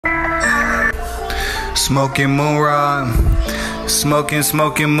Smoking moon rock,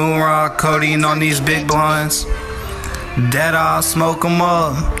 smoking moon rock, codeine on these big blunts. Dead eye, smoke 'em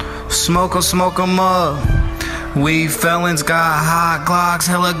up, smoke 'em up. We felons got hot Glocks,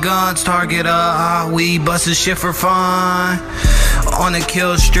 hella guns, target up. We bustin' shit for fun. On a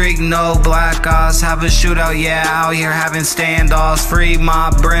kill streak, no black eyes. Have a shootout, yeah, out here having standoffs. Free my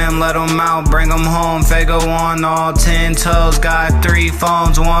brim, let 'em out, bring 'em home. Fago on all 10 toes. Got 3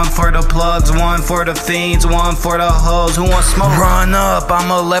 phones, one for the plugs, one for the fiends, one for the hoes. Who wants smoke? Run up,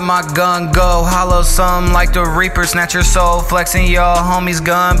 I'ma let my gun go. Hollow some like the Reaper, snatch your soul. Flexing your homie's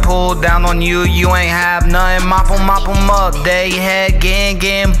gun, pull down on you, you ain't have nothing. Mop 'em up, they head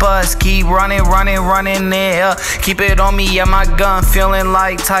getting bust. Keep running it. Keep it on me, yeah, my gun. Feeling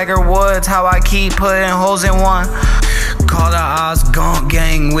like Tiger Woods, how I keep putting holes in one. Call the odds, gonk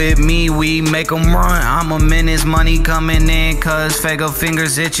gang with me, we make 'em run. I'm a menace, money coming in, cause Fago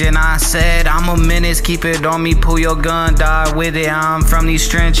fingers itching. I said I'm a menace, keep it on me, pull your gun, die with it. I'm from these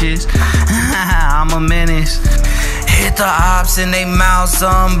trenches, I'm a menace. Hit the ops in they mouth,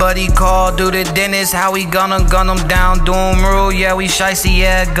 somebody call, do the dentist. How we gonna gun them down, doom rule, yeah, we shicey,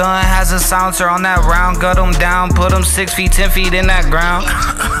 yeah. Gun has a silencer on that round, gut them down, put them 6 feet, 10 feet in that ground.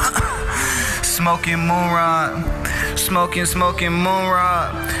 Smoking moon rock, smoking moon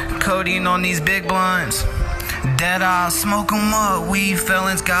rock, codeine on these big blunts. Dead eye, smoke 'em up, we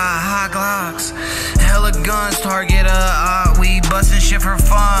felons got hot Glocks. Hella guns, target up, we bustin' shit for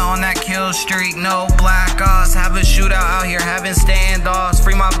fun. On that kill streak, no black eyes. Have a shootout out here, having standoffs.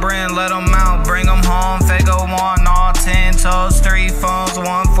 Free my brim, let 'em out, bring 'em home. Fago on all 10 toes. 3 phones,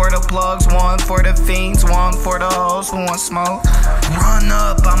 one for the plugs, one for the fiends, one for the hoes who want smoke. Run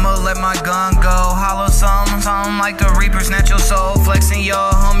up, I'ma let my gun go. Hollow something like the Reaper, snatch your soul. Flexing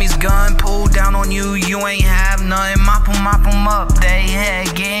your homie's gun, pull down on you, you ain't have nothing. Mop 'em up, they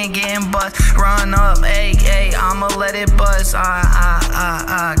head getting bust. Run up, ayy, I'ma let it bust.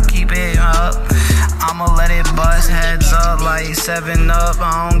 Keep it up, I'ma let it bust. Heads up like 7 up.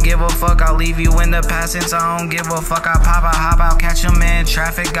 I don't give a fuck, I'll leave you in the passage. I don't give a fuck, I pop out, hop out, catch 'em in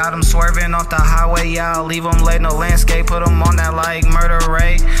traffic. Got 'em swerving off the highway, yeah, I'll leave 'em late in the landscape. Put 'em on that like murder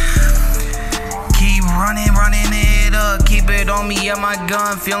rate. Keep running it up, keep it on me, yeah, my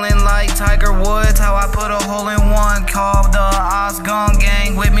gun. Feeling like Tiger Woods, how I put a hole in one. Call the odds, gun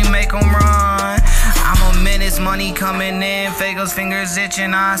gang with me, make 'em run. I'm a menace, money coming in, Fago's fingers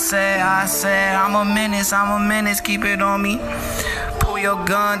itching. I said, I'm a menace, keep it on me. Pull your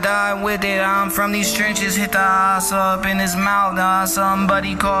gun, die with it, I'm from these trenches. Hit the ass up in his mouth,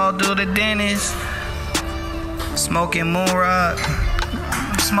 somebody call, do the dentist. Smoking moon rock,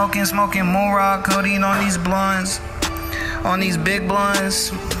 smoking moon rock, codeine on these blunts, on these big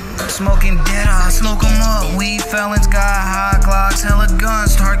blunts. Smoking dead eye, smoke 'em up. We felons got hot Glocks, hella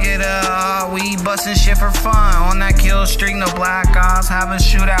guns, target up. We bustin' shit for fun. On that kill streak, no black eyes. Have a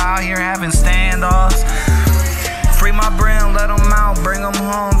shootout out here, having standoffs. Free my brim, let 'em out, bring 'em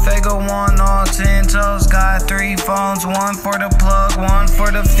home. Fago on all 10 toes. Got 3 phones, one for the plug, one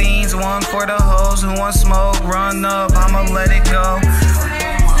for the fiends, one for the hoes who want smoke. Run up, I'ma let it go.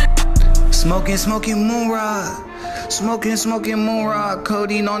 Smoking moon rock, smoking moon rock,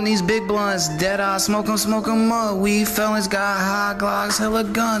 codeine on these big blunts. Dead eye, smoke 'em up. We felons got hot Glocks, hella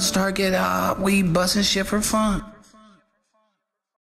guns, target up. We bustin' shit for fun.